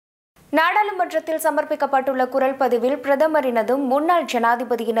நாடாளுமன்றத்தில் சமர்ப்பிக்கப்பட்டுள்ள குரல் பதிவில் பிரதமரினதும் முன்னாள்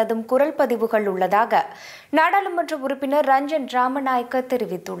ஜனாதிபதியினதும் குரல் பதிவுகள் உள்ளதாக நாடாளுமன்ற உறுப்பினர் ரஞ்சன் ராமநாயக்க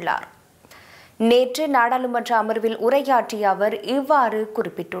தெரிவித்துள்ளார். நேற்று நாடாளுமன்ற அமர்வில் உரையாற்றிய அவர் இவ்வாறு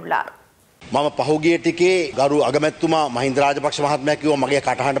குறிப்பிட்டுள்ளார். මම පහුගිය ටිකේ ගරු අගමැතිතුමා මහින්ද රාජපක්ෂ මහත්මයා කිව්වා මගේ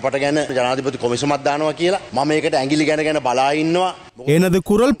කටහඬ පට ගැන ජනාධිපති කොමිසමක් දානවා කියලා. මම ඒකට ඇඟිලි ගැන බලා ඉන්නවා. எனது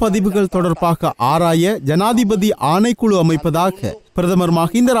குரல் பதிவுகள் தொடர்பாக ஆராய ஜனாதிபதி ஆணைக்குழு அமைப்பதாக பிரதமர்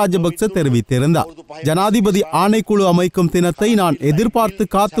மஹிந்த ராஜபக்ச தெரிவித்திருந்தார். ஜனாதிபதி ஆணைக்குழு அமைக்கும் தினத்தை நான் எதிர்பார்த்து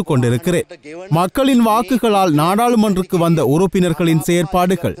காத்து கொண்டிருக்கிறேன். மக்களின் வாக்குகளால் நாடாளுமன்றக்கு வந்த உறுப்பினர்களின்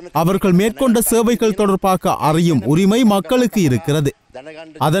செயற்பாடுகள், அவர்கள் மேற்கொண்ட சேவைகள் தொடர்பாக அறியும் உரிமை மக்களுக்கு இருக்கிறது.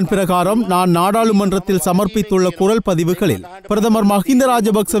 அதன் பிரகாரம் நான் நாடாளுமன்றத்தில் சமர்ப்பித்துள்ள குரல் பதிவுகளில் பிரதமர் மஹிந்த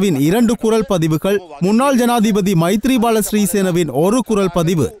ராஜபக்சவின் 2 குரல் பதிவுகள், முன்னாள் ஜனாதிபதி மைத்ரிபால ஸ்ரீசேனவின் 1 குரல்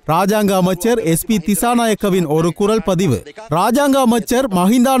பதிவு, ராஜாங்க அமைச்சர் SP திசாநாயக்கவின் 1 குரல் பதிவு, ராஜாங்க அமைச்சர்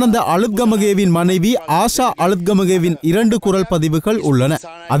மஹிந்தானந்த அலுத்கமகேவின் மனைவி ஆஷா அலுத்கமகேவின் 2 குரல் பதிவுகள் உள்ளன.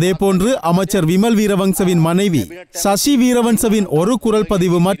 அதேபோன்று அமைச்சர் விமல் வீரவங்சவின் மனைவி சசி வீரவன்சவின் 1 குரல்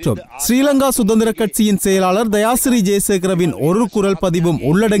பதிவு மற்றும் ஸ்ரீலங்கா சுதந்திர கட்சியின் செயலாளர் தயாசிரி ஜெயசேகரவின் 1 குரல் பதிவும்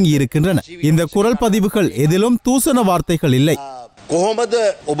உள்ளடங்கி இருக்கின்றன. இந்த குரல் பதிவுகள் எதிலும் தூசண வார்த்தைகள் இல்லை. කොහොමද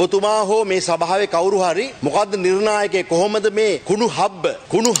ඔබතුමා හෝ මේ සභාවේ කවුරු හරි මොකද්ද නිර්ණායකේ කොහොමද මේ කුණු හබ්බ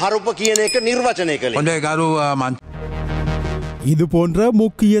කුණු හරුප කියන එක නිර්වචනය කළේ? இது போன்ற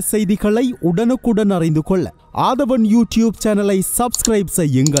முக்கிய செய்திகளை உடனுக்குடன் அறிந்து கொள்ள ஆதவன் யூடியூப் சேனலை சப்ஸ்கிரைப்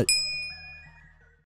செய்யுங்கள்.